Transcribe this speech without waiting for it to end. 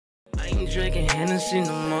drinking Hennessy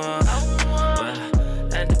no more. Well,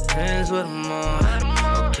 that depends what I'm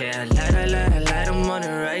on. Okay, I light, I'm on it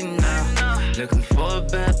right now. Looking for a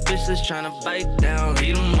bad bitch that's tryna bite down,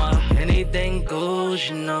 eat 'em up. Anything goes,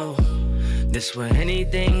 you know. This where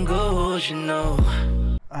anything goes, you know.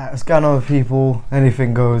 Alright, what's going on with people?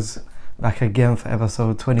 Anything Goes back again for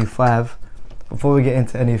episode 25. Before we get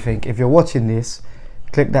into anything, if you're watching this,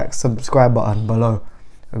 click that subscribe button below.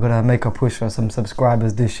 We're gonna make a push for some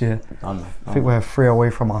subscribers this year. I think we're 3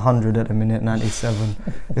 away from 100 at the minute, 97.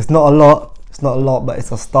 It's not a lot, but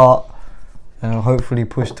it's a start. Hopefully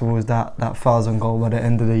push towards that 1,000 goal by the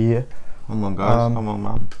end of the year. Come on guys, come on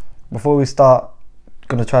man. Before we start,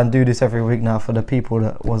 gonna try and do this every week now for the people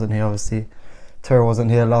that wasn't here, obviously. Tara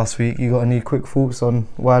wasn't here last week. You got any quick thoughts on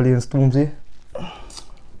Wiley and Stormzy?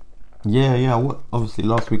 Yeah. Obviously,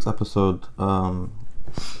 last week's episode,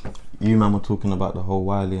 you man were talking about the whole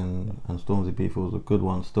Wiley and Stormzy beef. It was a good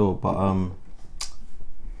one still, but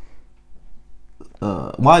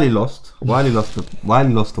Wiley lost. Wiley lost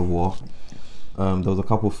the war. There was a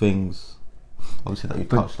couple things, obviously, that you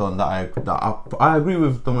touched on that I agree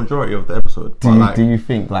with the majority of the episode. Do you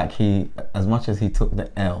think like he, as much as he took the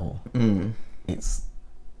L, it's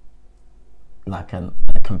like a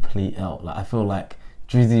complete L? Like I feel like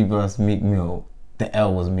Drizzy versus Meek Mill, the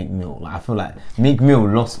L was Meek Mill. Like I feel like Meek Mill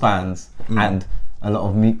lost fans, and a lot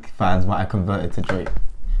of Meek fans might have converted to Drake.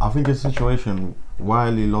 I think it's a situation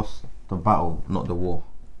Wiley lost the battle, not the war,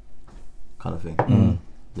 kind of thing.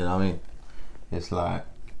 You know what I mean? It's like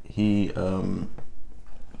he,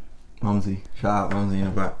 Mumsy, shout out Mumsy in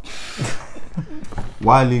the back.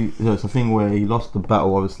 Wiley, it's a thing where he lost the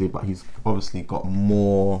battle, obviously, but he's obviously got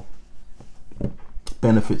more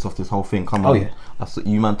benefits of this whole thing coming. Oh yeah.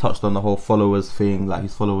 You man touched on the whole followers thing. Like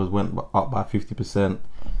his followers went up by 50%.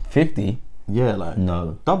 50? Yeah, like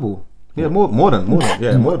no, double. Yeah, more than.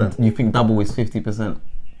 Yeah, more than. You think double is 50%?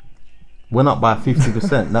 Went up by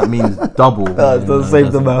 50%. That means double.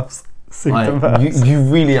 Save the maths. You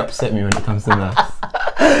really upset me when it comes to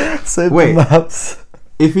maths. Save the maths.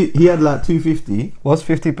 If he had like 250, what's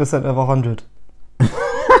 50% of 100?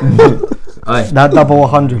 That double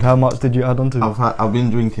 100. How much did you add on to it? I've been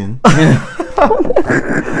drinking.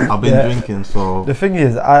 I've been drinking. So the thing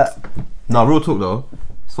is, no, real talk though.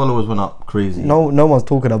 His followers went up crazy. No one's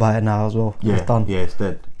talking about it now as well. Yeah, it's done. Yeah, it's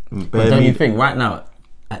dead. But don't you think right now,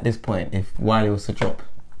 at this point, if Wiley was to drop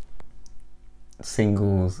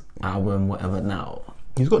singles, album, whatever now,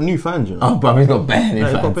 he's got new fans, you know. Oh, but he's got bare new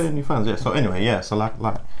fans. He's got bare new fans. Yeah. So anyway, yeah. So like,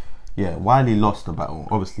 Wiley lost the battle.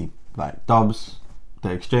 Obviously, like dubs,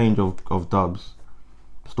 the exchange of dubs.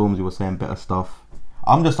 Stormzy was saying better stuff.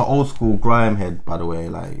 I'm just an old school grime head, by the way.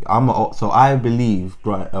 Like so I believe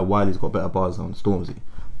Wiley's got better bars than Stormzy,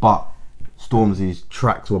 but Stormzy's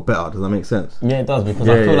tracks were better. Does that make sense? Yeah, it does, because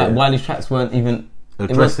I feel like Wiley's tracks weren't even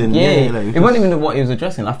addressing. It wasn't even what he was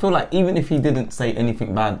addressing. I feel like even if he didn't say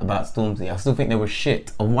anything bad about Stormzy, I still think there was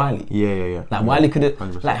shit of Wiley. Yeah. Like Wiley could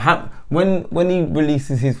have, like, when he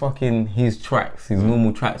releases his tracks, his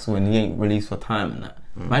normal tracks, when he ain't released for time and that,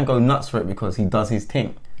 man go nuts for it because he does his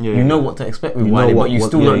thing. You know what to expect with Wiley, but you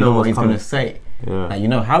still don't know what he's gonna say. Like you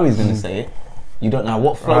know how he's gonna say it. You don't know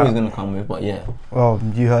what flow he's gonna come with, but yeah. Well,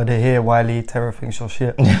 you heard it here, Wiley. Terror thinks you're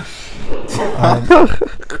shit.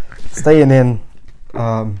 Staying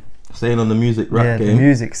on the music rap game. The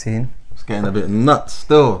music scene. It's getting a bit nuts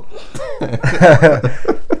still.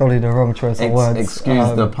 Probably the wrong choice of words.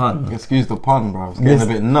 Excuse the pun. Excuse the pun, bro. It's getting a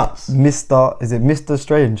bit nuts. Is it Mr.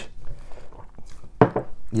 Strange?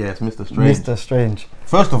 Yeah, it's Mr. Strange. Mr. Strange.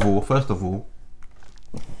 First of all,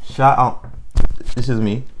 shout out. This is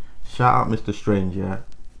me. Shout out Mr. Strange. Yeah,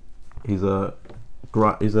 he's a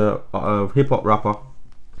hip hop rapper,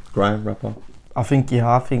 grime rapper. I think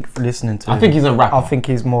listening to him, I think he's a rapper. I think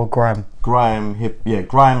he's more grime. Grime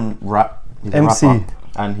rap. He's MC. a rapper,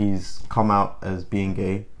 and he's come out as being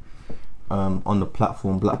gay on the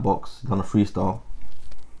platform Black Box. Done a freestyle.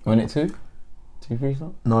 Wasn't it two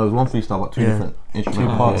freestyle? No, it was one freestyle, but two different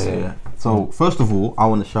instrumental parts. Yeah. So first of all, I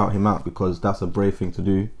want to shout him out because that's a brave thing to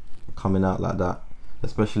do, coming out like that,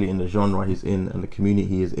 especially in the genre he's in and the community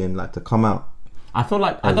he is in. Like to come out. I feel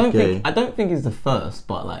like I don't think he's the first,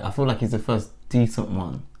 but like I feel like he's the first decent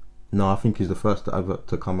one. No, I think he's the first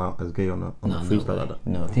to come out as gay on a freestyle like that.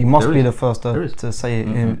 No, he must be the first to say it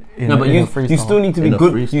in no, but in a freestyle. You still need to be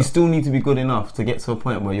good. You still need to be good enough to get to a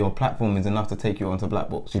point where your platform is enough to take you onto Black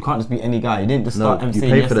Box. You can't just be any guy. You didn't just start MCing you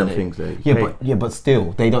pay yesterday. for them things, though. But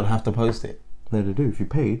still, they don't have to post it. No, they do. If you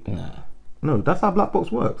paid. Nah. No, that's how Black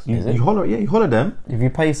Box works. Is it? You holler them. If you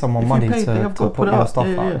pay someone If you money pay, they to have got to put put it your out. stuff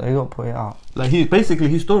Yeah, out, yeah. they got to put it out. Like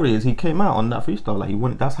his story is he came out on that freestyle. Like he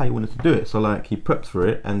wanted. That's how he wanted to do it. So like he prepped for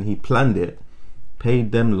it and he planned it,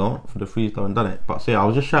 paid them lot for the freestyle and done it. But so yeah, I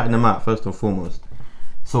was just shouting them out first and foremost.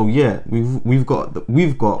 So yeah, we've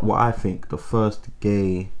got what I think the first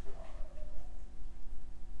gay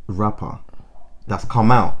rapper that's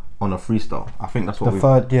come out on a freestyle. I think that's what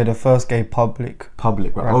The first gay public right?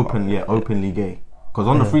 rapper. Openly gay. Because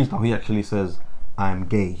on the freestyle he actually says I'm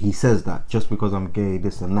gay. He says that just because I'm gay,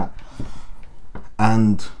 this and that.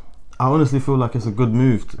 And I honestly feel like it's a good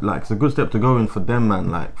move. Like it's a good step to go in for them, man.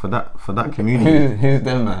 Like for that community. Who's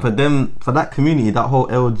them, man? For that community, that whole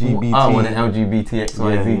LGBT. Oh, the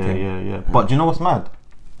LGBTXYZ thing. Yeah. But do you know what's mad?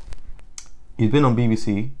 He's been on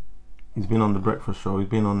BBC. He's been on the Breakfast Show. He's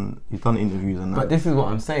done interviews and that. But this is what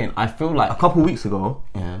I'm saying. I feel like a couple weeks ago,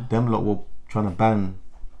 yeah, them lot were trying to ban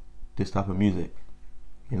this type of music.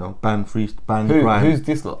 You know, ban grime. Who's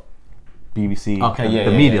this lot? BBC. Okay,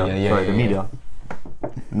 the media. The media.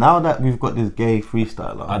 Now that we've got this gay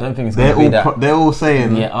freestyler, I don't think it's going to be that. They're all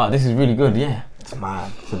saying, yeah, this is really good. Yeah, it's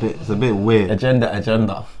mad. It's a bit weird.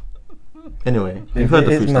 Agenda. Anyway, you've heard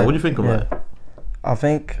the freestyle. What do you think about it? I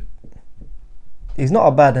think he's not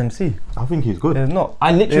a bad MC. I think he's good. He's not.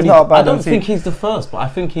 I don't think he's the first, but I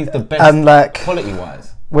think he's the best. And like quality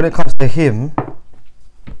wise, when it comes to him,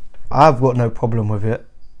 I've got no problem with it.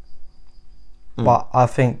 But I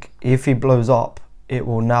think if he blows up, it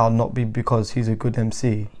will now not be because he's a good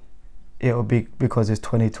MC. It will be because it's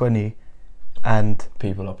 2020, and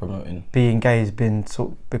people are promoting. Being gay has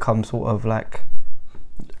become sort of like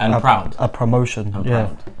proud. A promotion.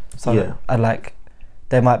 Proud. So and like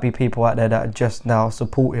there might be people out there that just now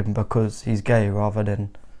support him because he's gay rather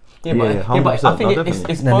than. But I think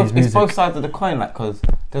it's both sides of the coin. Like, because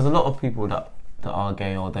there's a lot of people that are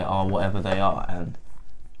gay or they are whatever they are, and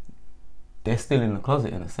they're still in the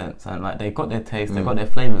closet in a sense, and like they've got their taste, they've got their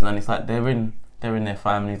flavors, and it's like they're in their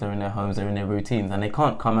families, they're in their homes, they're in their routines, and they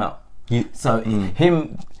can't come out. So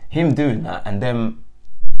him doing that and them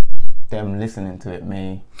listening to it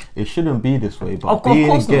it shouldn't be this way. But of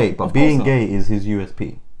course being gay is his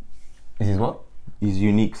USP. Is his what? His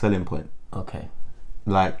unique selling point. Okay.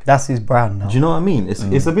 Like that's his brand now. Do you know what I mean?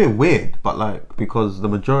 It's a bit weird, but like because the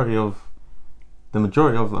majority of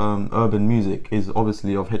urban music is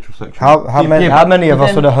obviously of heterosexual. How many of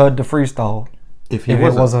us would have heard the freestyle if it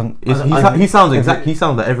wasn't? He sounds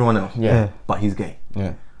like everyone else. Yeah, but he's gay.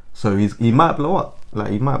 Yeah, so he might blow up.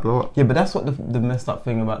 Yeah, but that's what the messed up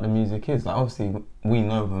thing about the music is. Like obviously we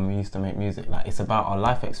know when we used to make music, like it's about our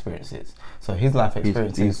life experiences. So his life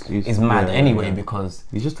experiences is mad anyway because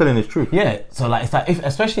he's just telling his truth. Yeah, so like it's like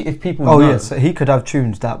especially if people. Oh yeah, so he could have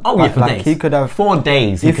tunes that. For days. He could have 4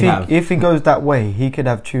 days. If he goes that way, he could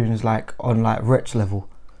have tunes like on like Wretch level.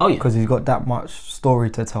 Oh yeah, because he's got that much story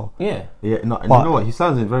to tell. Yeah. No, and you know what? He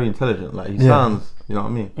sounds very intelligent. Like he sounds, you know what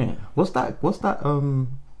I mean? Yeah. What's that?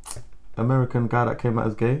 American guy that came out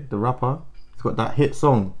as gay, the rapper. He's got that hit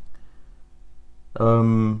song.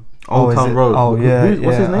 Old Town Road. Oh yeah,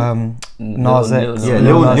 what's his name? Nas X.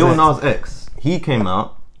 Lil Nas X. He came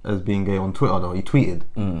out as being gay on Twitter though. He tweeted.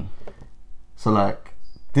 So like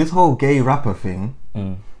this whole gay rapper thing.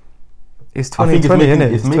 It's 2020, isn't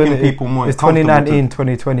it? It's making people more. It's 2019,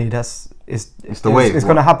 2020. It's the wave. It's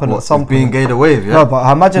going to happen at some point. Being gay, the wave. Yeah. No,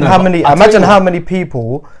 but imagine how many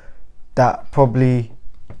people that probably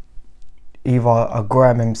either are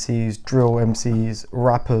grime MCs, drill MCs,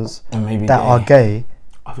 rappers that are gay.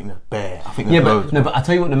 I think they're bare. But I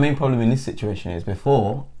tell you what the main problem in this situation is.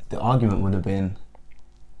 Before, the argument would have been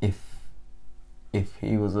if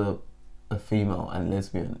he was a female and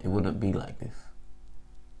lesbian, it wouldn't be like this.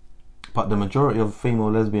 But the majority of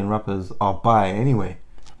female lesbian rappers are bi anyway.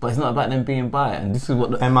 But it's not about them being bi, and this is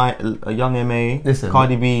what a young MA, listen,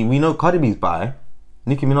 Cardi B. We know Cardi B's bi.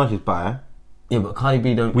 Nicki Minaj is bi. Yeah, but Cardi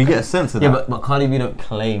B don't. We get a sense of that. Yeah, but Cardi B don't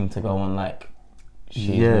claim to go on like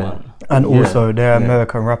she's one. And also, they're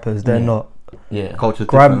American rappers. They're not. Yeah. Culture's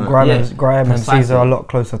grime MCs are a lot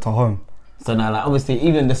closer to home. So now, like, obviously,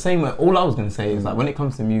 even the same way. All I was gonna say is like, when it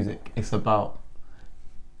comes to music, it's about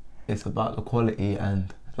the quality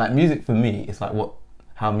and like music for me. It's like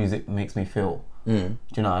how music makes me feel. Do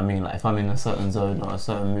you know what I mean? Like if I'm in a certain zone or a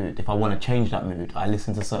certain mood, if I want to change that mood, I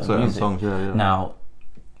listen to certain music. Songs, Now,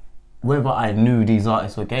 whether I knew these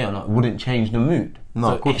artists were gay or not wouldn't change the mood. No,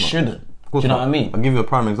 so of course it not. shouldn't. Do you know what I mean? I'll give you a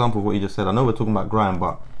prime example of what you just said. I know we're talking about grime,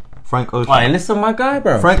 but Frank Ocean. Alright, listen, my guy,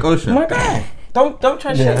 bro. Frank Ocean. My guy. Don't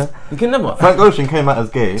try Yeah. shit. You can never. Frank Ocean came out as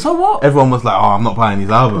gay. So what? Everyone was like, "Oh, I'm not buying his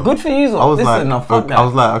album." Good for you. I was Listen, no, fuck that. I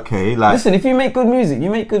was like, okay, like, Listen, if you make good music, you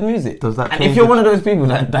make good music. Does that and change if you're it? one of those people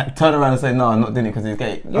that turn around and say, no, I'm not doing it because he's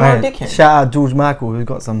gay, you're a dickhead. Shout out George Michael, who's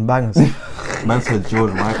got some bangers. man said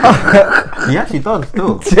Jordan Michael. He actually does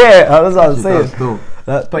still. Yeah, that's what I'm He saying. does still.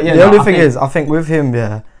 But yeah, the no, only I thing think- is, I think with him,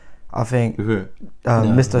 I think Who?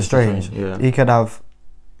 Mr. Strange, Strange, yeah. he could have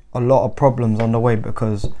a lot of problems on the way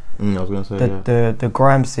because I was gonna say the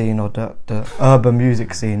grime scene or the urban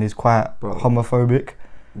music scene is quite homophobic.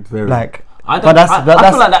 Very. Like, I but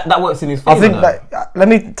feel like that works in his favour. I think that, let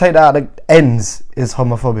me take that out. Like, ends is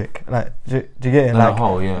homophobic. Like, do you get it? Like,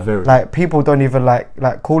 whole, yeah. Very. like people don't even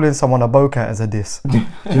like calling someone a bocat as a diss. Do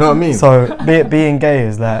you know what I mean? So being gay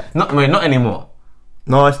is like not anymore.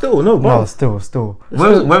 No, I still no. no, still.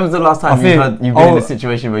 When was the last time you've been in a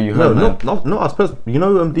situation where you heard that? not us personally. You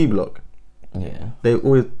know D Block. Yeah. They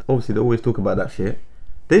always talk about that shit.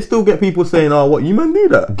 They still get people saying, "Oh, what you man do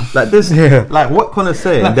that?" Like this, like what kind of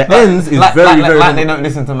saying? The ends is very. Like they don't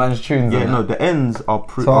listen to man's tunes. Yeah, no, the ends are.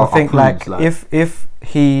 So I think like if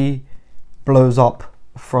he blows up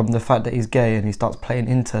from the fact that he's gay and he starts playing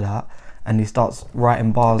into that and he starts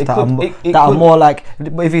writing bars that are more like,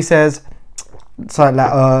 if he says something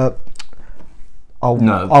like I'll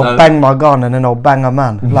bang my gun and then I'll bang a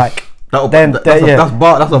man, like. That's a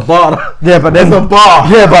bar. Yeah, but then a bar.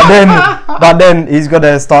 Yeah, but then he's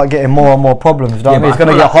gonna start getting more and more problems. You know what I mean? It's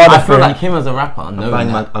gonna get harder for him. I feel like him as a rapper. I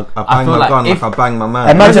bang my gun like I bang my man.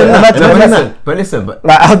 Imagine.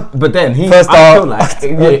 But then he. First, I feel like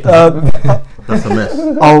that's a mess.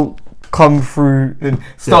 I'll come through.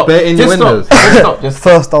 Stop. In your windows. Just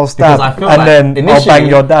first I'll stab and like then I'll bang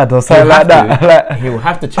your dad or something like that. He will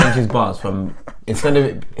have to change his bars from, instead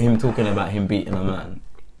of him talking about him beating a man,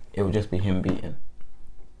 it will just be him beating.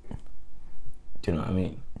 Do you know what I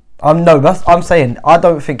mean? I'm saying I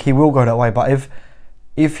don't think he will go that way. But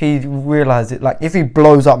if he realizes it, like if he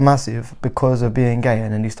blows up massive because of being gay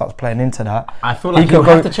and then he starts playing into that, I feel like he'll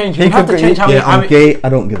have to change. He'll have to change how I'm gay. I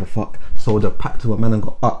don't give a fuck. Sold a pack to a man and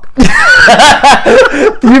got up. You've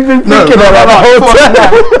been thinking about that whole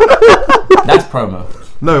time. That's promo.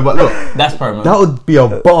 No, but look, that's promo. That would be a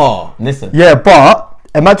bar. Listen. Yeah, but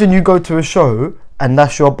imagine you go to a show and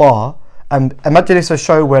that's your bar, and imagine it's a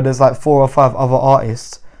show where there's like 4 or 5 other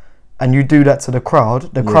artists, and you do that to the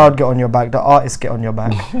crowd. The crowd get on your back. The artists get on your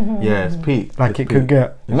back. Yeah, it's peak. Like it could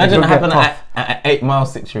get. Imagine it happening at an 8 Mile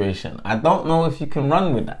situation. I don't know if you can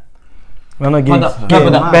run with that. But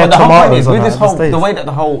the whole point is with this whole, the way that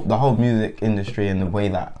the whole music industry and the way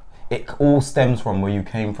that it all stems from where you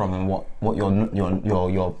came from and what your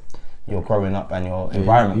growing up and your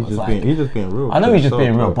environment was like. He's just being real. I know he's just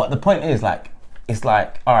being real, but the point is like, it's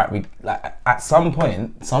like, all right, we like at some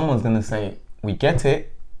point someone's gonna say, we get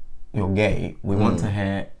it, you're gay. We want to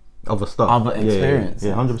hear other stuff, other experience.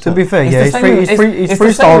 Yeah, 100%. To be fair, his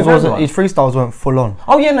freestyles weren't full on.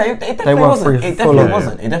 Oh yeah, no, it definitely wasn't. It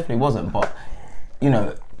definitely wasn't. But you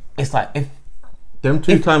know, it's like if them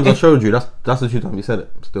two times I showed you, that's the 2 times you said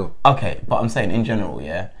it. Still. Okay, but I'm saying in general,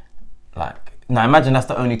 yeah. Like now, imagine that's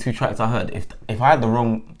the only 2 tracks I heard. If I had the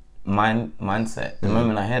wrong mindset, the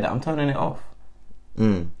moment I hear that, I'm turning it off.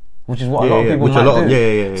 Which is what a lot of people might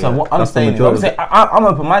do. So what I'm saying is, obviously, I'm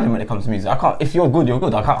open-minded when it comes to music. I can't. If you're good, you're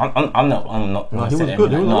good. I can't. I'm not. No, he was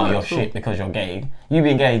good. No, you're shit because you're gay. You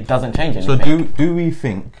being gay doesn't change anything. So do we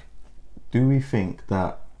think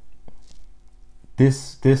that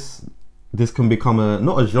this can become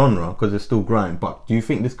not a genre because it's still grime, but do you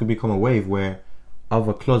think this could become a wave where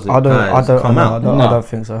other closet guys come out? I don't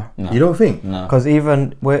think so. No. You don't think? No. Because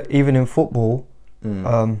even in football,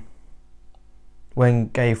 when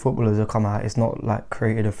gay footballers have come out, it's not like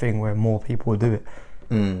created a thing where more people do it.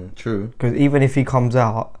 True. Because even if he comes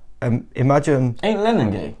out, imagine. Ain't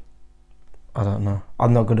Lennon gay? I don't know.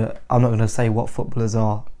 I'm not gonna say what footballers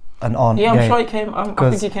are and aren't gay. Yeah, I'm sure he came. I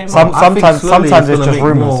think he came. Sometimes it's just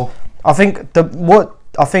rumours. I think the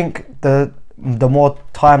more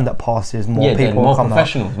time that passes, more people more come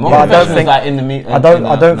professionals. out. More professionals like in the meet. I don't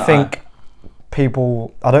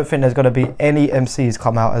think there's going to be any MCs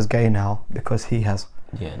come out as gay now because he has.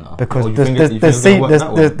 Yeah, no. Because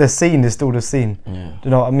the scene is still the scene. Yeah. Do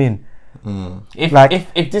you know what I mean? If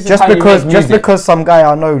this is just because some guy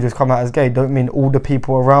I know just come out as gay, don't mean all the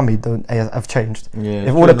people around me have changed. Yeah,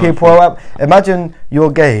 if all the people around, imagine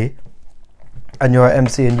you're gay and you're an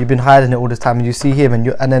MC and you've been hiding it all this time, and you see him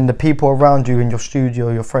and then the people around you in your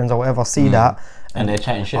studio, your friends or whatever, see that and they're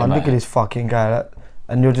chatting shit. Look at this fucking guy.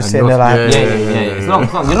 and you're just And sitting there like, Yeah. It's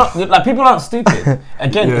not. You're not like, people aren't stupid.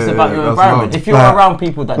 Again, it's about your that's environment. wrong. If you're Like- around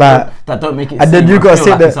people that don't make it, and then seem you or gotta feel sit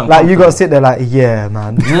like there it's like you gotta uncomfortable. sit there like, yeah,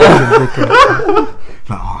 man. Like,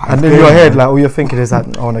 oh, And in your head, like all you're thinking is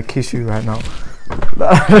like, I wanna kiss you right now.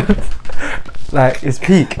 Like it's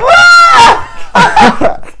peak.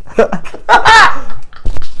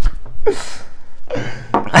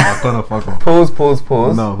 I'm gonna fuck him.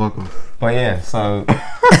 Pause. No, fuck him. But yeah, so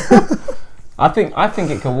I think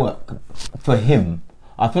it can work for him.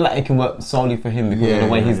 I feel like it can work solely for him because of the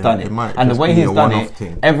way he's done it. It might And the just way be he's a done one-off it,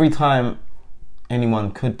 thing. every time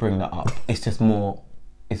anyone could bring that up, it's just more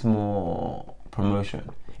promotion.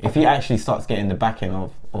 If he actually starts getting the backing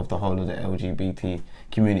of the whole of the LGBT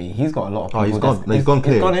community, he's got a lot of people. Oh, he's gone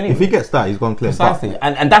clear. Anyway. If he gets that, he's gone clear. Precisely.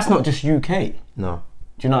 And that's not just UK. No.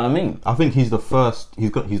 Do you know what I mean? I think he's the first.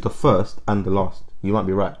 He's the first and the last. You might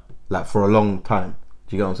be right. Like for a long time.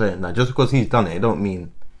 Do you get what I'm saying? Like just because he's done it, it don't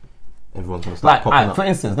mean everyone's gonna start Like, popping up. for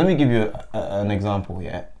instance, let me give you an example.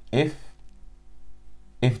 Yeah, if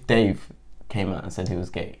Dave came out and said he was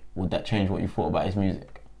gay, would that change what you thought about his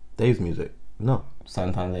music? Dave's music. No.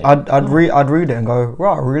 Santander. I'd read it and go,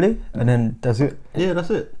 right, really? And then that's it. Yeah,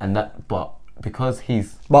 that's it. And that, but because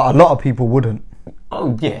he's, But a lot of people wouldn't.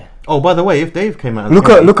 oh yeah, Oh, by the way, if Dave came out, and Look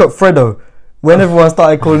at Fredo. When everyone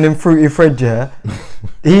started calling him Fruity Fred, yeah,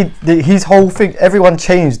 his whole thing. Everyone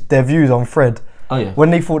changed their views on Fred. oh yeah.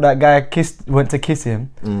 When they thought that guy went to kiss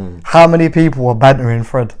him, how many people were bantering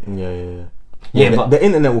Fred? Yeah, the, but the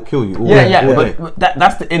internet will kill you. All yeah, day, yeah, all day. but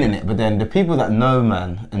that's the internet. But then the people that know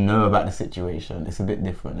man and know about the situation, it's a bit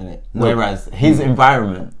different, isn't it? No. Whereas his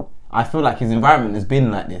environment, I feel like his environment has been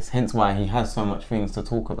like this, hence why he has so much things to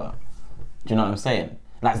talk about. Do you know what I'm saying?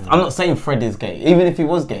 Like, I'm not saying Fred is gay. Even if he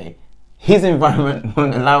was gay, his environment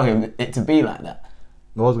won't allow him it to be like that.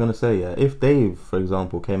 I was gonna say, yeah, if Dave, for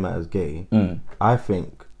example, came out as gay, I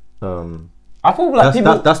think I feel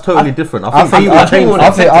like that's totally different. I I think he would change. would I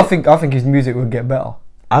accept think his music would get better.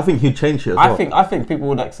 I think he'd change it as well. I think people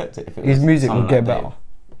would accept it if it His was music someone would get like better.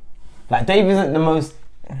 Dave. Like Dave isn't the most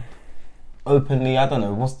openly, I don't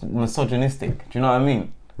know, what's misogynistic. Do you know what I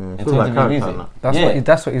mean? In feels terms like of his character, music. no?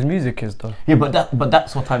 That's what his music is, though. Yeah, but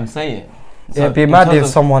that's what I'm saying. Yeah, it'd be in mad terms if of-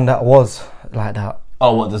 someone that was like that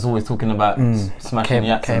Oh, what? There's always talking about smashing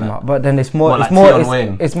yaks came and that. up, but then it's more, What, it's like more, Tion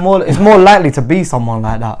Wayne? it's more likely to be someone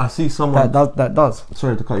like that. I see someone. That does.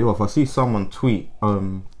 Sorry to cut you off. I see someone tweet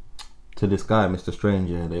to this guy, Mr.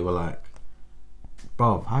 Stranger. They were like,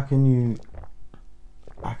 "Bruv, how can you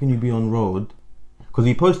be on road?" Because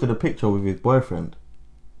he posted a picture with his boyfriend.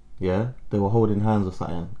 Yeah, they were holding hands or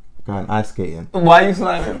something, going ice skating. Why are you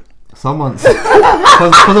smiling? Someone,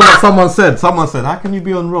 because of what someone said. Someone said, "How can you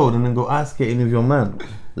be on road and then go ice skating with your man?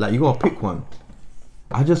 Like, you gotta pick one."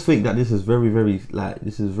 I just think that this is very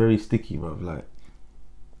sticky, bro. Like,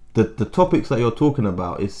 the topics that you're talking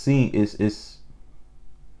about it's a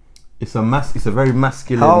very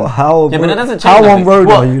masculine. How Yeah, but that doesn't change how on nothing. road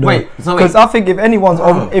What? are you? Wait, so because I think if anyone's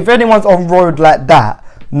on road like that,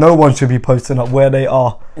 no one should be posting up where they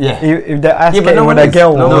are. Yeah. If they're ice Yeah, but skating no with one a is.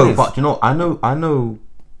 girl, No one No, is. but you know, I know,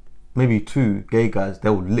 maybe 2 gay guys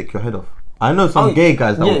that will lick your head off. I know some gay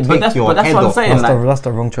guys that will but take that's your what head I'm off. saying. Like, that's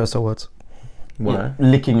the wrong choice of words. Why?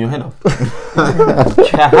 licking your head off.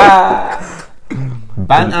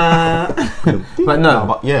 Banter. But no.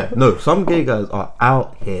 But yeah, no. Some gay guys are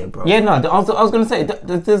out here, bro. Yeah, no. I was gonna say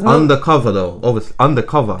there's no Undercover though, obviously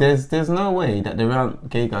undercover. there's no way that there aren't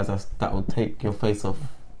gay guys that will take your face off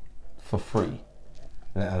for free,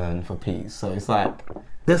 let alone for peace. So it's like,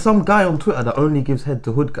 There's some guy on Twitter that only gives head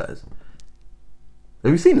to hood guys.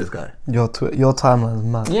 Have you seen this guy? Your timeline is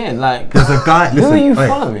mad. yeah, like There's a guy. who are you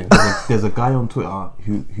following? There's a guy on Twitter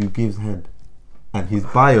who gives head, and his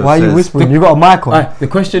bio Why are says, you whispering? You got a mic on. Alright, the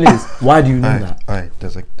question is, why do you know that? Alright,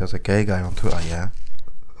 there's a gay guy on Twitter, yeah.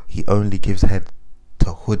 He only gives head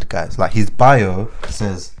to hood guys. Like his bio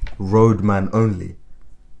says roadman only.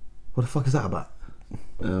 What the fuck is that about?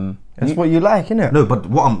 That's what you like, innit? No, but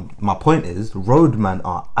my point is, roadmen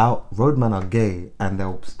are gay, and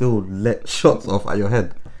they'll still let shots off at your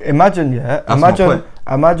head. Imagine, my point.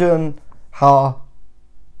 imagine how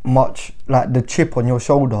much like the chip on your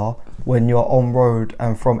shoulder when you're on road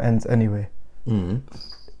and from ends anyway. And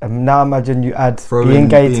now imagine you add being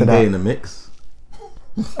gay to that in the mix.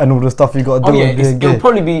 and all the stuff you got to Oh do yeah, with being it'll gay.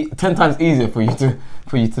 probably be 10 times easier for you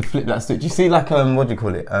to flip that switch. You see, like what do you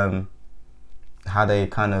call it? How they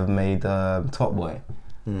kind of made Top Boy.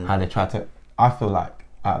 How they tried to. I feel like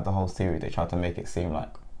out of the whole series, they tried to make it seem like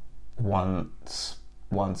one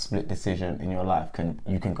split decision in your life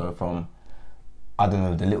you can go from, I don't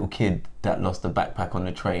know, the little kid that lost the backpack on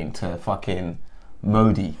the train to fucking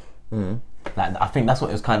Modi. Like I think that's what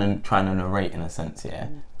it was kind of trying to narrate in a sense, yeah.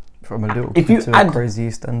 From a little If kid you to add- a crazy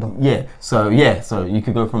EastEnder. So you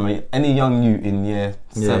could go from any young you in year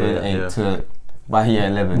 7, 8 to by year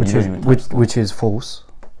 11, Which is false,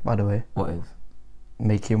 by the way. what is?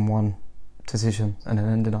 Making one decision and then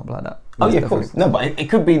ending up like that. Oh That's yeah, of course. definitely- No, but it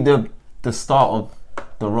could be the start of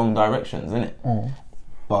the wrong directions, isn't it?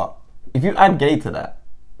 But if you add gay to that,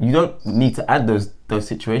 you don't need to add those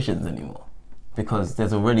situations anymore because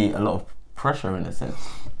there's already a lot of pressure in a sense.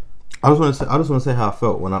 I just want to say how I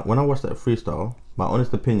felt when I watched that freestyle. My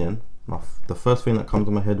honest opinion, the first thing that comes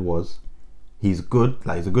to my head was he's good,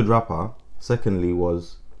 like he's a good rapper. Secondly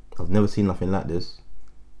was I've never seen nothing like this,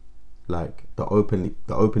 like the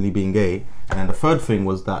openly being gay. And then the third thing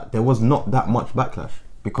was that there was not that much backlash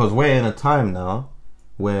because we're in a time now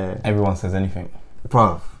where Everyone says anything.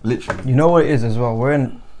 bruv, literally. You know what it is as well. We're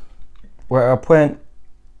at a point.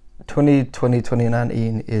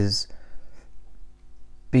 2019 is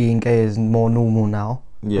being gay is more normal now.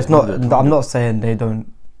 Yeah, It's not. 100%. I'm not saying they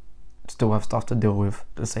don't still have stuff to deal with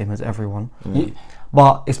the same as everyone, Mm.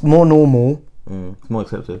 but it's more normal, It's more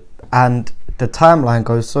accepted. and the timeline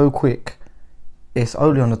goes so quick. It's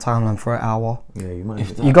only on the timeline for an hour. Yeah, you might.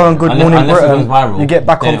 If You go on Good Morning unless it Britain, goes viral, you get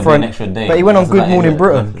back then on it'll for be an an extra day. But he went on That's Good like Morning it.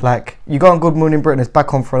 Britain. Like you go on Good Morning Britain, it's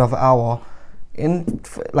back on for another hour.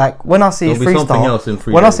 Like when I see his There'll be something freestyle, else in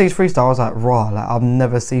 3 when I days. see his freestyle, I was like, raw. Like I've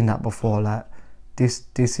never seen that before. Like this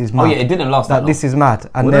is mad. Oh yeah, it didn't last that Like long. this is mad.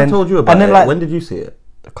 And When then I told you about and then it, like when did you see it?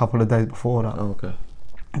 a couple of days before that. Oh, okay.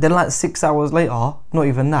 Then like 6 hours later, not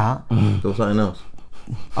even that. There was something else.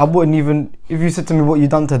 I wouldn't even. If you said to me what you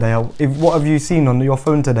done today, what have you seen on your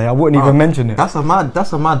phone today, I wouldn't even mention it. That's a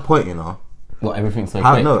mad point, you know. What, everything's so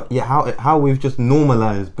How quick? how we've just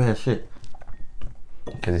normalized bare shit.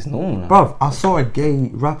 Because it's normal now. Bruv, I saw a gay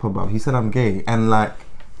rapper, bruv. He said I'm gay, and like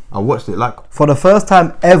I watched it like For the first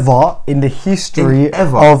time ever in the history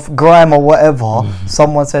Ever. of grime or whatever,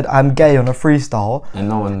 someone said I'm gay on a freestyle. And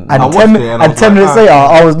no one... And I watched it and I was 10 like, minutes later,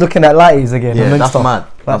 I was looking at lighties again. Yeah, and that's stuff. mad.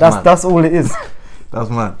 Like, That's mad. that's all it is. that's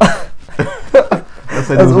mad. I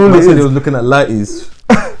said That's all it he is. was looking at lighties.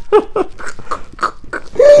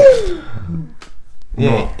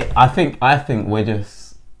 Yeah, I think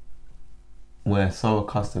we're so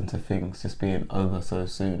accustomed to things just being over so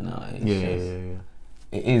soon now. It's just,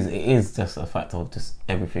 It is just a fact of just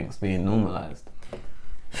everything's being normalised.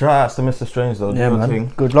 Shout out to Mr. Strange though. Yeah, do your man.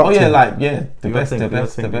 thing. Good luck. Oh to yeah, him. like the Do your best, thing, the do your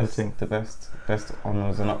best, thing, the do your best, thing. the best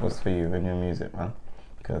honours and upwards for you and your music, man.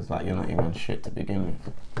 Because like you're not even shit to begin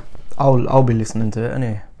with. I'll be listening to it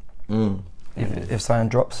anyway. Mm. If something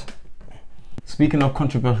drops. Speaking of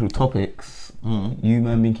controversial topics, you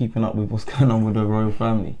man been keeping up with what's going on with the royal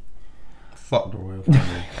family? Fuck the royal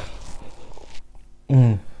family.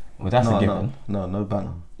 Well, that's a given. No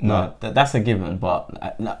banner. No, that's a given.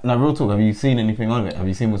 But now, real talk. Have you seen anything of it? Have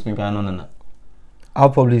you seen what's been going on in that? I'll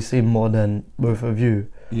probably see more than both of you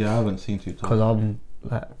Yeah, I haven't seen too because I'm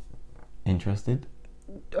like, Interested?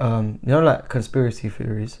 you know, like conspiracy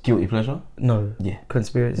theories. Guilty pleasure? No. Yeah.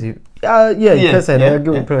 Conspiracy. Yeah, you Yeah, can say yeah, that.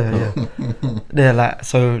 Guilty yeah. pleasure. Yeah. They're like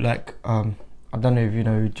so like I don't know if you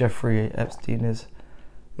know who Jeffrey Epstein is.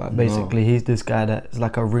 Like basically, he's this guy that's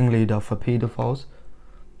like a ringleader for paedophiles,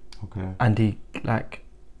 Okay. and he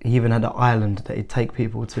even had an island that he'd take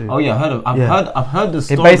people to. Oh yeah, I've heard the It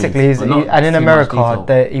story. basically is, and in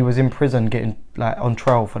America, he was in prison getting like on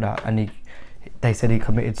trial for that, and they said he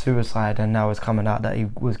committed suicide, and now it's coming out that he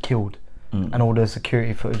was killed, and all the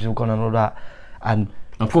security footage have gone and all that, and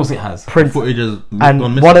of course it has. Prince Footage has and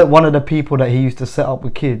gone missing. one of the people that he used to set up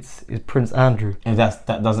with kids is Prince Andrew, And that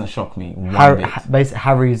doesn't shock me one bit.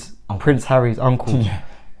 basically Prince Harry's uncle. Yeah.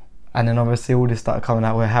 And then obviously all this started coming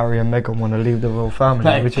out where Harry and Meghan want to leave the royal family,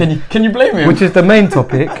 Like, can you blame him? which is the main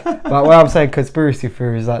topic. But when I'm saying conspiracy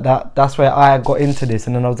theories like that's where I got into this,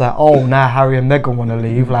 and then I was like, oh, now Harry and Meghan want to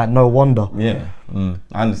leave, like no wonder. Yeah,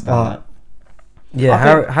 I understand that. Yeah,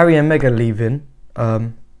 Harry and Meghan leaving.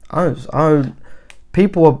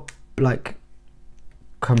 People are like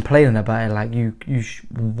complaining about it, like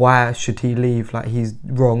why should he leave? Like he's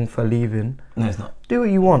wrong for leaving. No, it's not. Do what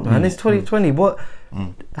you want, man. It's 2020. What?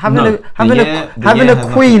 Having No, having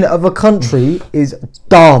a queen of a country is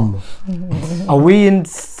dumb. Are we in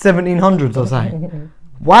 1700s or something?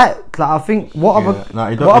 Why? Like I think what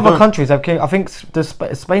other countries have king? I think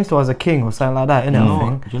Spain still has a king or something like that, innit? I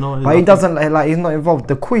think. Do you know what But he doesn't like he's not involved.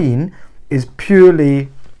 The queen is purely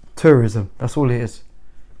tourism. That's all it is.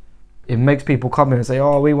 It makes people come in and say,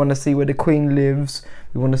 "Oh, we want to see where the queen lives.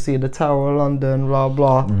 We want to see the Tower of London." Blah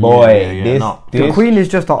blah. Boy, The queen is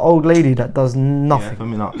just an old lady that does nothing.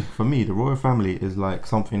 Yeah, for me, the royal family is like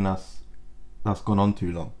something that's gone on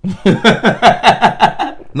too long.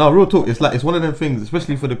 No, real talk. It's like it's one of them things,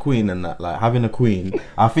 especially for the Queen and that. Like having a Queen,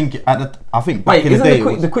 I think back in the day,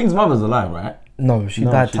 the Queen's mother's alive, right? No, she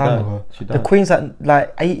died time ago. She The died. Queen's at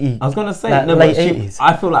like 80. I was gonna say Like no, late but 80s.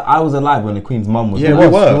 I feel like I was alive when the Queen's mum was. Yeah, She we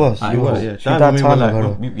was. were. Yeah, She died time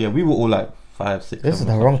ago. we were all like 5, 6. This is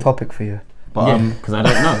 7 the or wrong some shit. topic for you. But because I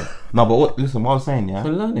don't know. no, but listen, what I was saying, yeah, It's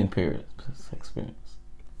a learning period, it's experience.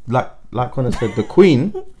 like Connor said, the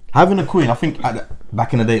Queen, having a Queen, I think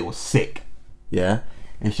back in the day it was sick. Yeah,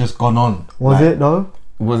 it's just gone on. Was Like, it though?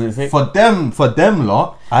 Was it sick? for them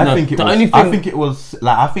lot? No, I think the only thing-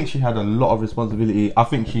 I think she had a lot of responsibility. I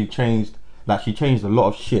think she changed a lot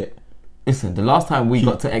of shit. Listen, the last time we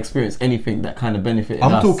got to experience anything that kind of benefited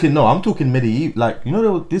I'm us, talking medieval. Like, you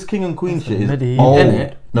know, this king and queen shit is medieval. old.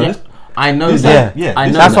 innit? No, Yeah. this, I know this- that. yeah, I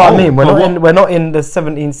this- know That's that. what I mean. We're but not what- in. We're not in the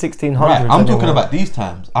 1600s. right, I'm talking anymore. about these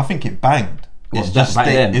times. I think it banged. Well, It's just back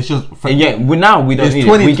then. it's just Yeah, now we don't It's need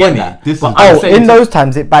it. We 2020. get that. This But is- I'm Oh, saying in to- those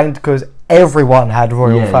times it banged because everyone had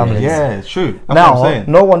royal Yeah, families. yeah, it's true. That's what I'm Now saying.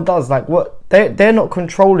 no one does. Like what they're not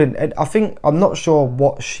controlling. And I think I'm not sure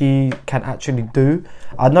what she can actually do.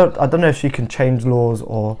 I don't know if she can change laws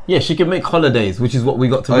or. Yeah, she can make holidays, which is what we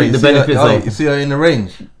got to Oh, reap you the see her- benefits oh, of. you see her in the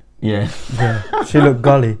range. Yeah. Yeah, she looked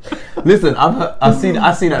gully. Listen, I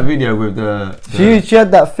see that video with the She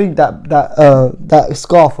had that thing that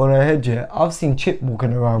scarf on her head. Yeah, I've seen Chip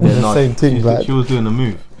walking around with the No, same thing. Like she was doing a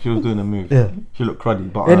move. Yeah. She looked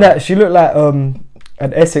cruddy, but in that she looked like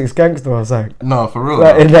an Essex gangster or something. no, for real.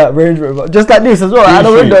 Like no. in that Range Rover, just like this as well, out the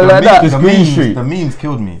Green window Street, like that. The memes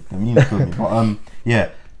killed me. But yeah,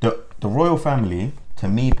 the royal family, to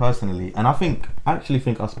me personally, and I actually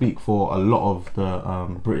think I speak for a lot of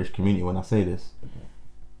the British community when I say this,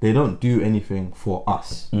 they don't do anything for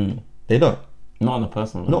us. They don't. not on a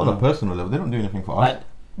personal Not level. on a personal level. They don't do anything for us. Like,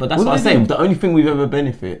 but that's What what I'm do they saying. do? The only thing we've ever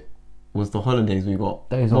benefit was the holidays we got.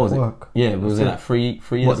 Days What off was it? work. Yeah, was it like three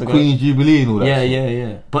What, years the ago? Queen's Jubilee and all that Yeah, shit?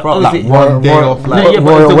 yeah. But Bruv, like obviously, one day royal- off, no, like, yeah, but it's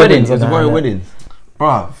royal the weddings weddings. It's the and royal that. weddings.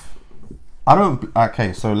 bruv. I don't.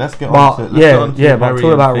 Okay, so let's get on But to. Let's get on to yeah, but Harry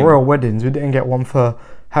talking and about thing. royal weddings, we didn't get one for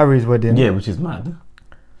Harry's wedding. Yeah, which is mad.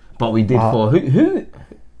 But we did for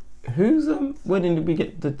whose wedding did we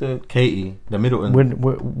get the Katie, the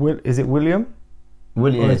Middleton. Is it William?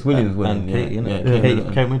 William? It's William's wedding. and Yeah, Katie, yeah, innit? Kate Kate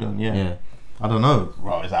Middleton. Kate Middleton, yeah. Yeah. I don't know.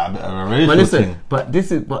 Bro, is that a bit of a racial But listen, thing? but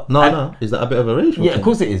this is but No. Is that a bit of a racial Yeah, thing? of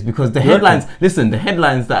course it is, because the You reckon? headlines. Listen, the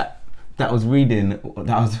headlines that was reading, that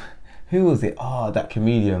was, who was it? Oh, that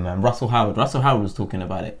comedian, man, Russell Howard. Russell Howard was talking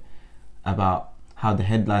about it, about how the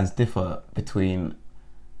headlines differ between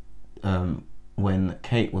when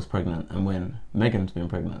Kate was pregnant and when Meghan's been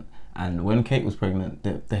pregnant. And when Kate was pregnant,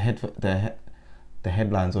 the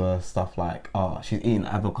headlines were stuff like, "Oh, she's eating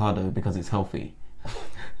avocado because it's healthy."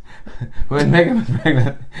 When Meghan was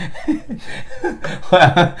pregnant,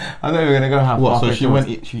 I'm not even gonna go how What? far. So she went.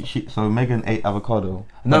 So Meghan ate avocado.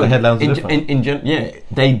 No, but the headlines are different. yeah,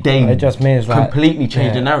 they It just means like completely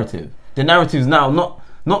changed the yeah. narrative. The narrative is now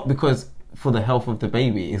not because for the health of the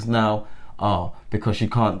baby. It's now because she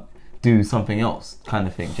can't do something else, kind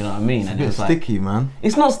of thing. Do you know what I mean? It's a And bit it's like, sticky, man.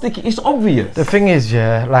 it's not sticky. It's obvious. The thing is,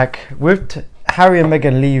 yeah, like with Harry and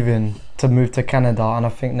Meghan leaving to move to Canada, and I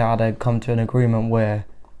think now they've come to an agreement where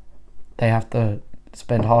they have to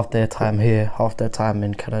spend half their time here, half their time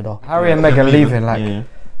in Canada. Harry and Meghan leaving, like Yeah.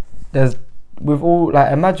 there's with all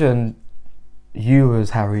like imagine you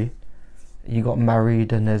as Harry, you got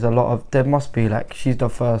married, and there's a lot of there must be like she's the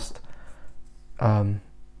first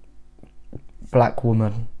black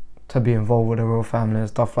woman to be involved with the royal family and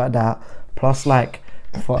stuff like that. Plus, like,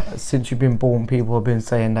 since you've been born, people have been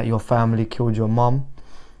saying that your family killed your mum.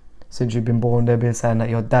 Since you've been born, they've been saying that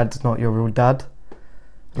your dad's not your real dad.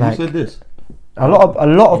 Like, Who said this? a lot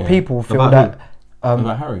of Yeah. people feel About that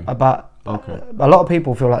About Harry. Okay. a lot of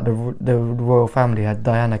people feel like the royal family had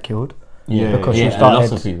Diana killed Yeah, because yeah, she and lots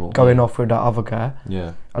started of people. going off with that other guy.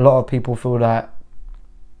 Yeah. A lot of people feel that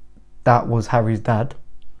that was Harry's dad.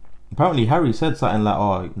 Apparently, Harry said something like,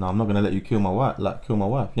 "Oh, no, I'm not gonna let you kill my wife. Like, kill my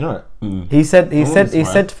wife." You know that? He said right.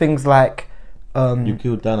 said things like You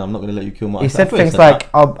killed Dana. I'm not gonna let you kill my. he wife. said things like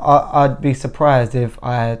I'd be surprised if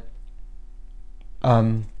I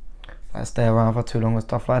stay around for too long and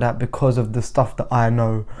stuff like that because of the stuff that I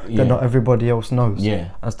know Yeah. that not everybody else knows. Yeah.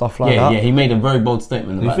 And stuff like Yeah, that. yeah. He made a very bold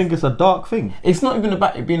statement. Do you About think it's a dark thing? it's not even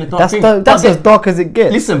about it being a dark That's thing. that's but as dark as it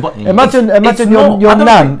gets. Listen, but imagine it's your not- I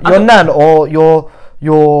don't think- nan or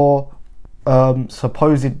your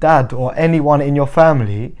supposed dad or anyone in your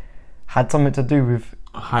family had something to do with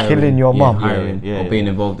killing your mum. hiring, Yeah, or yeah. being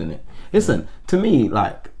involved in it. Listen, to me,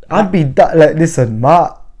 like, I'd be like, listen,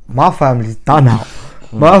 my family's done out.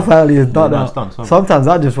 My family is done no, out. it's done, sorry. Sometimes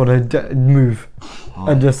I just want to move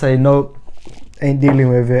and just say no. ain't dealing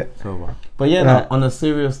with it. So what? But yeah, Right. no, on a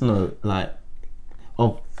serious note, like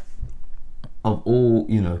of all,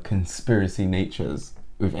 you know, conspiracy natures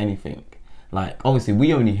with anything, like obviously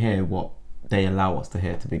we only hear what they allow us to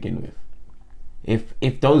hear to begin with.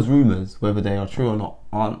 If those rumors, whether they are true or not,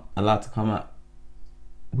 aren't allowed to come out,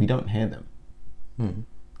 we don't hear them.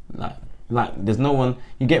 Like there's no one,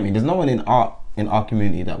 you get me, there's no one in our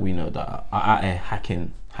community that we know that are out here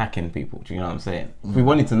hacking people. Do you know what I'm saying? If we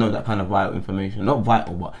wanted to know that kind of vital information, not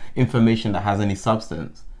vital, but information that has any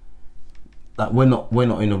substance, like we're not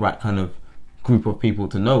in the right kind of group of people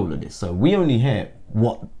to know all of this. So we only hear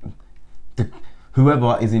what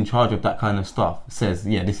whoever is in charge of that kind of stuff says.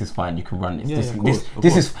 Yeah, this is fine. You can run this.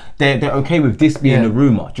 This is they're okay with this being a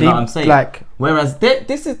rumor. Do you know what I'm saying? Like, whereas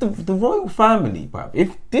this is the royal family, bruv.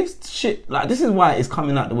 If this shit, like, this is why it's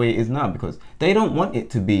coming out the way it is now, because they don't want it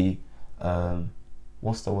to be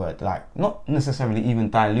what's the word? Like, not necessarily even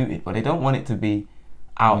diluted, but they don't want it to be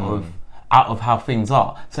out of how things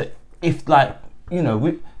are. So if, like, you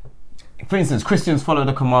know, for instance, Christians follow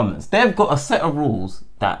the commandments. They've got a set of rules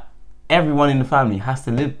that everyone in the family has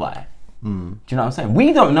to live by. Do you know what I'm saying?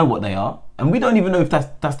 We don't know what they are, and we don't even know if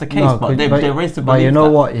that's the case. No, but they're raised to believe. But you know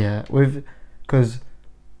what? Yeah, because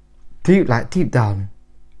deep down,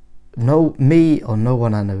 no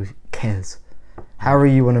one I know cares.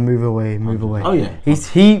 Harry, you want to move away, move away. Oh yeah.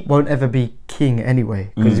 He won't ever be king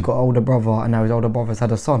anyway, because he's got an older brother, and now his older brother's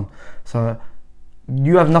had a son. So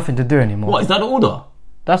you have nothing to do anymore. What is that order?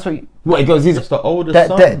 That's what. What, it goes? It's the oldest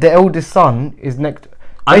son. The eldest son is next.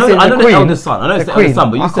 I know the the eldest son. I know it's the eldest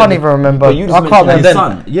son, but you said can't even remember. But you just mentioned his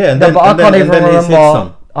son. Yeah, but I can't even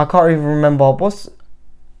remember. I can't even remember. What's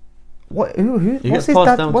his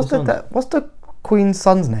dad? What's the Queen's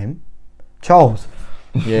son's name? Charles.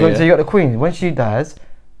 Yeah. So you got the Queen. When she dies,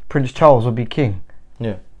 Prince Charles will be king.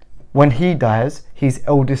 Yeah. When he dies, his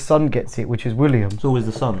eldest son gets it, which is William. It's always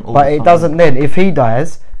the son. But it doesn't then. If he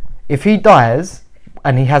dies,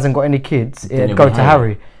 and he hasn't got any kids, it'd go to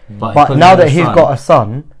Harry. But now that he's got a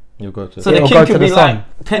son, you'll go to. So the king could be like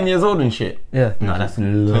 10 years old and shit. Yeah. No, that's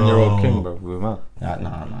 10-year-old king, bro.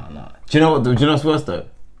 No. Do you know what's worse though?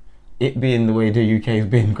 It being the way the UK has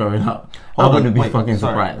been growing up, I wouldn't be fucking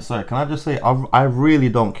surprised. Sorry, can I just say, I really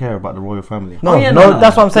don't care about the royal family. No,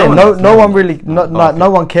 that's what I'm saying. No one really, no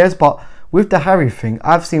one cares. But with the Harry thing,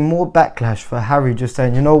 I've seen more backlash for Harry just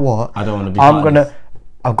saying, you know what? I don't want to be.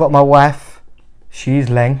 I've got my wife. She's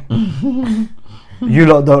leng. You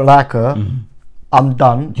lot don't like her. I'm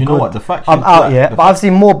done. Do you know what? The fact I'm out here. But I've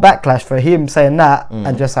seen more backlash for him saying that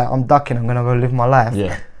and just like, I'm ducking. I'm gonna go live my life.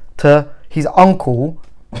 Yeah. To his uncle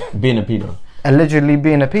being a pedo. Allegedly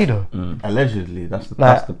being a pedo. Allegedly, that's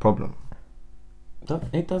the problem.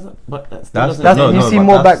 It doesn't. But you see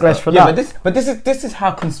more backlash for that. But this is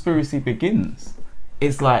how conspiracy begins.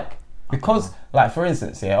 It's like, because, like, for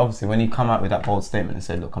instance, yeah, obviously when you come out with that bold statement and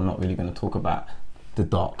say, look, I'm not really going to talk about the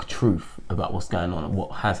dark truth about what's going on and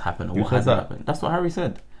what has happened or what hasn't happened. That's what Harry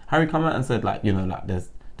said. Harry come out and said, like, you know, like there's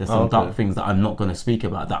some dark things that I'm not going to speak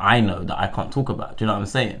about, that I know that I can't talk about. Do you know what I'm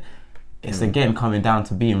saying? It's again coming down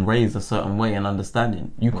to being raised a certain way and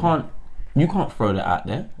understanding. You can't throw that out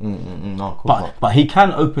there. No, of course not. But he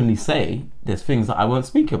can openly say there's things that I won't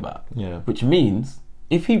speak about. Yeah. Which means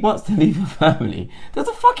if he wants to leave a family, there's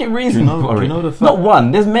a fucking reason for it. Not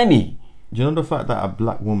one, there's many. Do you know the fact that a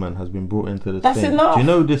black woman has been brought into this That's thing? enough. Do you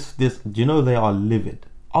know this? Do you know they are livid?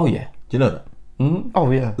 Oh yeah. Do you know that? Mm-hmm.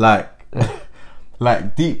 Oh yeah.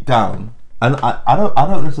 Like deep down, and I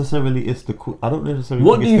don't necessarily. I don't necessarily.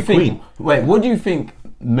 What do you think? Queen. Wait, what do you think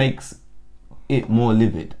makes it more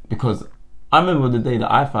livid? Because I remember the day that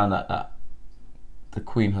I found out that the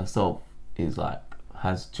Queen herself is like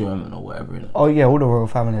has German or whatever in it. Oh yeah, all the royal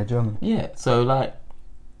family are German. Yeah, so like.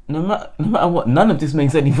 No matter what, none of this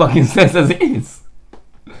makes any fucking sense as it is.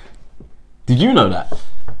 Did you know that?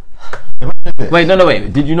 Wait,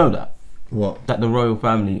 wait. Did you know that? What? That the royal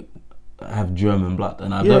family have German blood,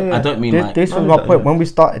 and I don't mean like. This was my point when we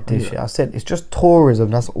started this shit. I said it's just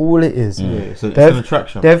tourism. That's all it is. Yeah, so it's an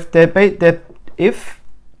attraction. If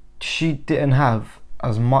she didn't have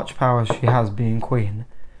as much power as she has being queen,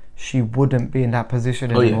 she wouldn't be in that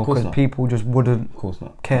position anymore because people just wouldn't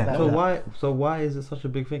care. So why is it such a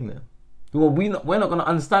big thing then? Well, we're not going to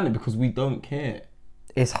understand it because we don't care.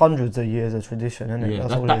 It's hundreds of years of tradition, isn't it? Yeah,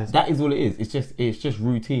 that's all it is. That is all it is. It's just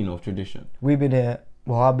routine of tradition. We've been here.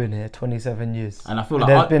 Well, I've been here 27 years, and I feel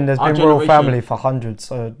like there's been royal family for hundreds,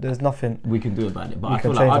 so there's nothing we can do about it. But I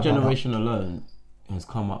feel like our generation alone has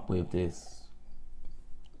come up with this.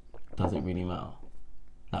 Doesn't really matter.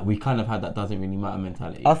 Like we kind of had that doesn't really matter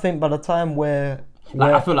mentality. I think by the time where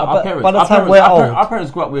Like I feel like our parents, by the our time parents, we're our, old, parents, our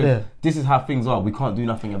parents grew up with Yeah. this is how things are. We can't do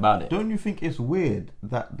nothing about it. Don't you think it's weird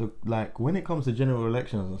that the like when it comes to general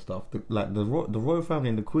elections and stuff, the royal family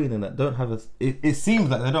and the Queen and that don't have a. It seems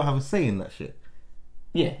like they don't have a say in that shit.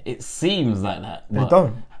 Yeah, it seems like that. they but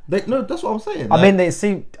don't. No, that's what I'm saying. I mean, they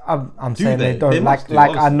seem. I'm saying they don't. They must do,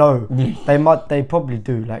 like I obviously. know they might. They probably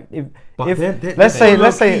do. Like if But let's say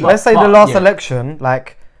the last yeah. election,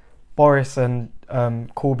 like Boris and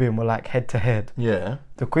Corbyn were like head to head. yeah,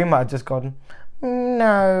 The Queen might have just gone,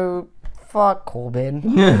 no, fuck Corbyn.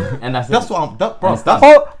 and that's that's it. what I'm. Bro, And it's that's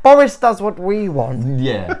done. Boris does what we want,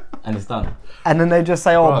 Yeah, and it's done. and then they just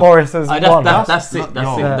say, oh, Bro. Boris has won. That's sick. That's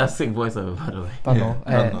no. sick. Yeah. That's sick voiceover, by the way. Don't Yeah,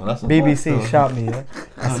 know. no, that's a BBC, voice, shout me.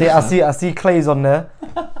 Yeah? I see Clay's on there.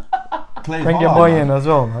 Clay Bring your hard, boy man. in as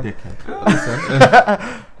well, man.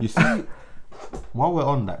 Dickhead. Listen, you see, while we're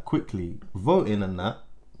on that, quickly voting and that.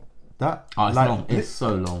 Oh, it's long. It's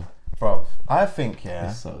so long. bro. I think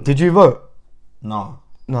It's so long. Did you vote? no.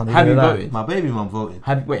 No. Have you neither did I. My voted? baby mum voted,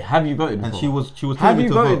 Have you voted before? and she was. Have telling me you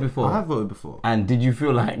to voted vote. before? I have voted before. And did you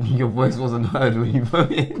feel like your voice wasn't heard when you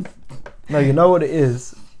voted? No, you know what it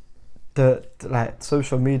is? Like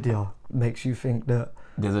social media makes you think that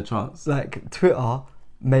There's a chance. like Twitter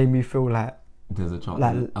made me feel like There's a chance.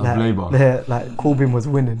 like Labour. like Corbyn was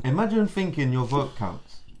winning. Imagine thinking your vote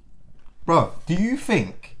counts, bro. Do you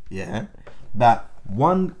think, that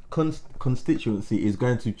one constituency is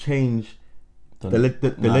going to change the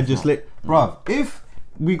No, legislate, bro? If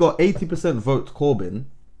we got 80% votes Corbyn,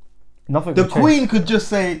 Nothing. the would change. Queen could just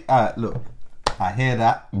say, look, I hear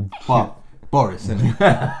that, but Boris, innit?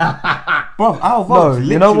 Bro, our votes. No,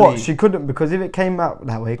 you know what? literally- She couldn't, because if it came out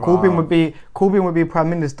that way, Corbyn would be prime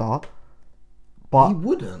minister, but He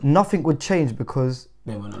wouldn't. nothing would change because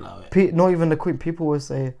They won't allow it. not even the Queen. People would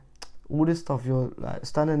say all this stuff. You're like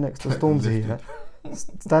standing next to Stormzy,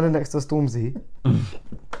 standing next to Stormzy.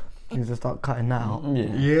 You just start cutting that out.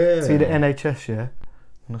 Yeah. See the NHS, yeah. I'm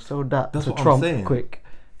gonna sell that That's to what I'm Trump saying. quick.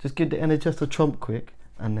 Just give the NHS to Trump quick,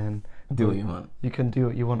 and then Do what you want. you can do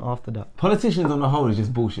what you want after that. Politicians on the whole is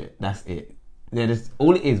just bullshit. That's it. They're just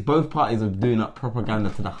all it is. Both parties are doing up propaganda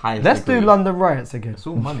to the highest. Let's degree. do London riots again. It's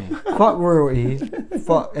all money. Fuck royalty.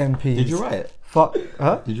 Fuck MPs. Did you write it? Fuck.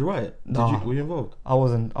 Huh? Did you write it? No. Were you involved? I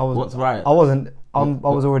wasn't. What's riot? I wasn't. I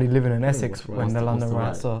was already living in Essex what's when the what's London the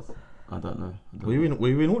riots. riot? So I don't know. Were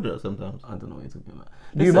you in order sometimes? I don't know what you're talking about.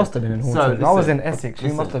 you Listen, must have been in so Hornchurch. I was listen, in Essex. You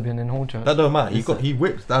listen. must have been in Hornchurch. That don't matter. He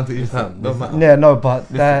whips down to his hand. Don't matter. Yeah, no, but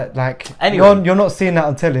that like Anyway. you're not seeing that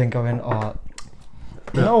on telly and going, oh,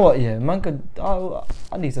 you know what? Yeah, man could.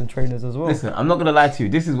 I need some trainers as well. Listen, I'm not gonna lie to you.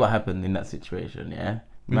 This is what happened in that situation. Yeah.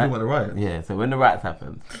 We talking about the riot. Yeah. So when the riots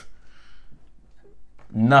happened,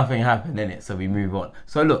 nothing happened in it. So we move on.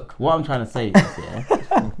 So look, what I'm trying to say is, yeah.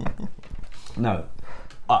 No.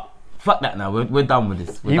 Fuck that now. We're done with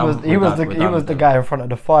this. He was the guy in front of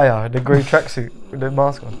the fire, the grey tracksuit with the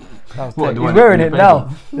mask on. That was What, tight. the He's one wearing in it the now.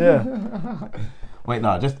 Yeah. Wait,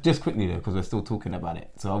 no, just quickly though, because we're still talking about it.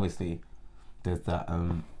 So obviously, there's that.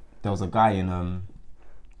 There was a guy in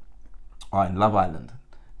Love Island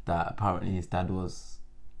that apparently his dad was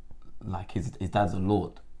like his dad's a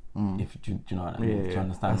lord. If do you know what I mean? Do you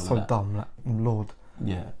understand? That's all so of that? dumb, like Lord.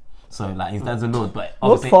 Yeah. So like his dad's a lord, but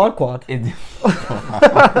What's obviously Farquaad?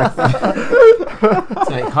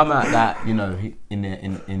 so it come out that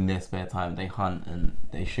in their spare time they hunt and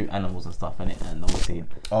they shoot animals and stuff in it, and obviously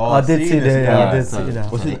Oh, I did see this that. guy. Yeah, I did so- see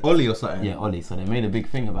that. Was it Ollie or something? yeah, Ollie. So they made a big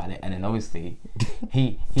thing about it, and then obviously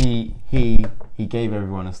he gave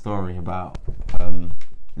everyone a story about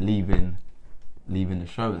leaving the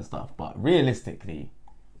show and stuff. But realistically,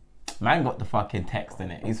 man got the fucking text in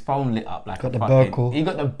it. His phone lit up like Got a the fucking. bird call. He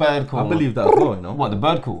got the bird call. I believe that as well, you know. What, the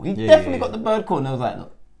bird call? He Yeah, definitely yeah, got yeah. the bird call, and I was like,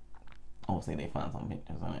 look, obviously they found some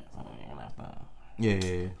pictures on it, so you're gonna have to. Yeah.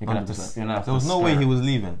 You're gonna have to. 100%. You're gonna have There was to no way scrap. he was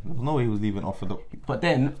leaving. There was no way he was leaving off of his. and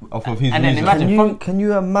then reason. imagine Can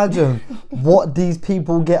you imagine what these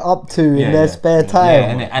people get up to in Yeah, their yeah. spare Yeah,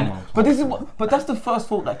 time? but that's the first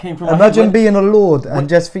thought that came from my Imagine head being a lord and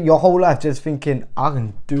just think your whole life just thinking, I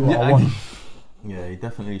can do what I want. Yeah, he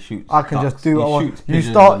definitely shoots. I can ducks. just do what I He want. shoots You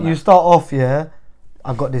pigeons start and that. off, yeah.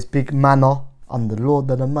 I got this big manor. I'm the lord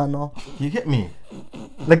of the manor. You get me?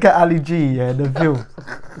 Look at Ali G, yeah, the view.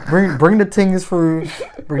 Bring the things through,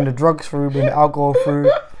 bring the drugs through, bring the alcohol through.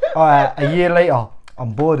 Alright, a year later,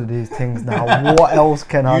 I'm bored of these things now. What else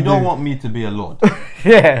can I You do? don't want me to be a lord.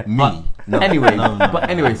 Yeah. Me. No. Anyway, No.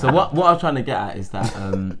 anyway, so what I was trying to get at is that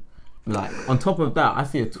like on top of that, I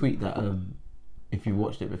see a tweet that if you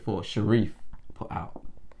watched it before, Sharif put out.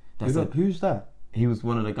 That said, Who's that? he was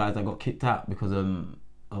one of the guys that got kicked out because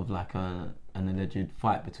of like an alleged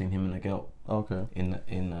fight between him and a girl. Okay.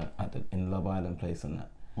 In Love Island place and that.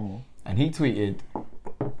 And he tweeted,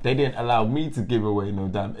 "They didn't allow me to give away no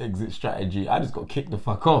damn exit strategy. I just got kicked the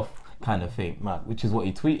fuck off," kind of thing. Mad. Which is what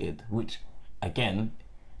he tweeted. Which, again,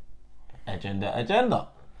 agenda.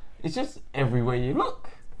 It's just everywhere you look.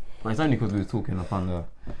 But it's only because we were talking upon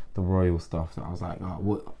the royal stuff that I was like,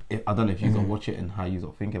 I don't know if you got watch it and how you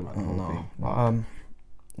got thinking about the whole thing. But,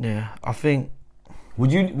 yeah, I think.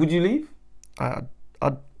 Would you leave? I'd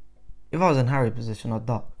if I was in Harry's position, I'd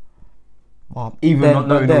duck. But Even not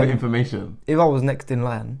knowing all the information. If I was next in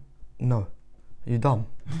line, no, you dumb.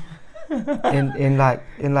 in like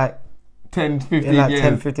 10, 15 in like years.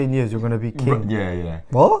 10, 15 years, you're gonna be king. Yeah.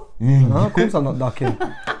 What? No, of course I'm not ducking.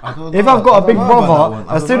 If If I've got a big brother,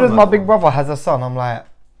 as soon as my big brother has a son, I'm like,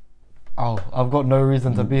 oh, I've got no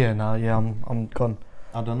reason to be here now. Yeah, I'm gone.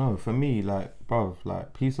 I don't know. For me, like, bruv,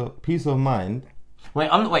 like peace of mind.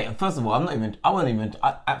 First of all,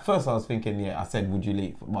 at first I was thinking, I said, would you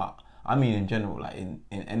leave? But I mean, in general, like in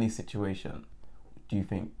any situation, do you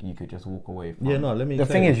think you could just walk away from? Yeah, no. Let me. The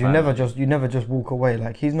thing is, you never just walk away.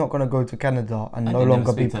 Like, he's not gonna go to Canada and no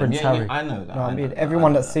longer be Prince Harry. I know that. You know what I mean?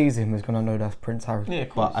 Everyone that sees him is gonna know that's Prince Harry. Yeah, of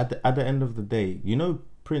course. But at the end of the day, you know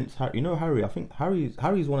Prince Harry. You know Harry. I think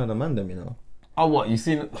Harry's one of the man them. You know. Oh, what? You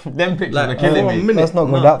seen them pictures? Like, are killing me. Let's not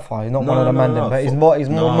go that far. He's not one of the man them, but he's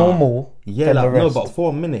more normal. Yeah, than the like, no, rest. but for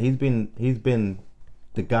a minute he's been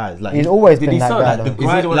the guys. Like He's always did been he that serve guy. that? Though.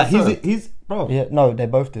 Is he the one that served? he's bro. Yeah, no, they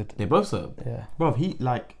both did. They both served. Yeah. Bro, he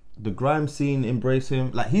like the grime scene embrace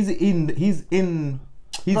him. Like he's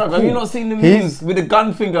Bro, cool. have you not seen the memes with the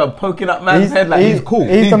gun finger poking up man's head? Like he's cool.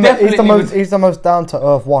 He's the most down to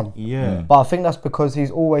earth one. Yeah. But I think that's because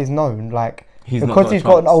he's always known, like, He's because he's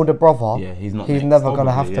got an older brother. Yeah, he's not. He's next. never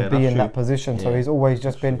gonna have Probably, to be that's in true. that position. So Yeah. he's always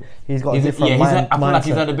just been. He's got a He's, different I feel like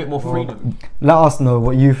he's mindset. had a bit more freedom. Let us know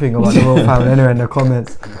what you think about the royal family anyway in the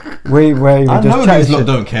comments. Where you I just know chatting these lot shit.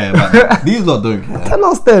 don't care about that. These lot don't care. Tell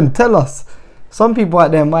us then. Tell us. Some people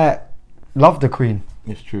out there might love the Queen.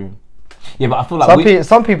 It's true. Yeah, but I feel like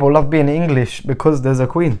Some people love being English because there's a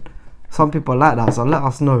Queen. Some people like that. So let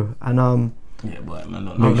us know. And yeah, but man,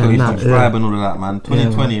 Make sure you nah, subscribe and all of that, man.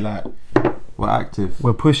 2020, like we're active.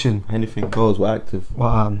 we're pushing. Anything goes. We're active.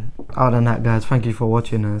 Well, other than that, guys, thank you for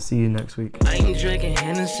watching and see you next week. I ain't drinking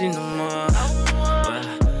Hennessy no more.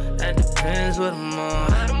 But that depends what I'm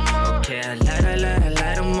on. Okay, I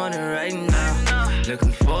light them on it right now.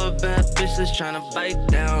 Looking for a bad bitch that's tryna bite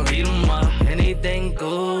down. Eat 'em up. Anything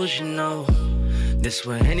goes, you know. This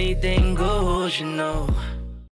where anything goes, you know.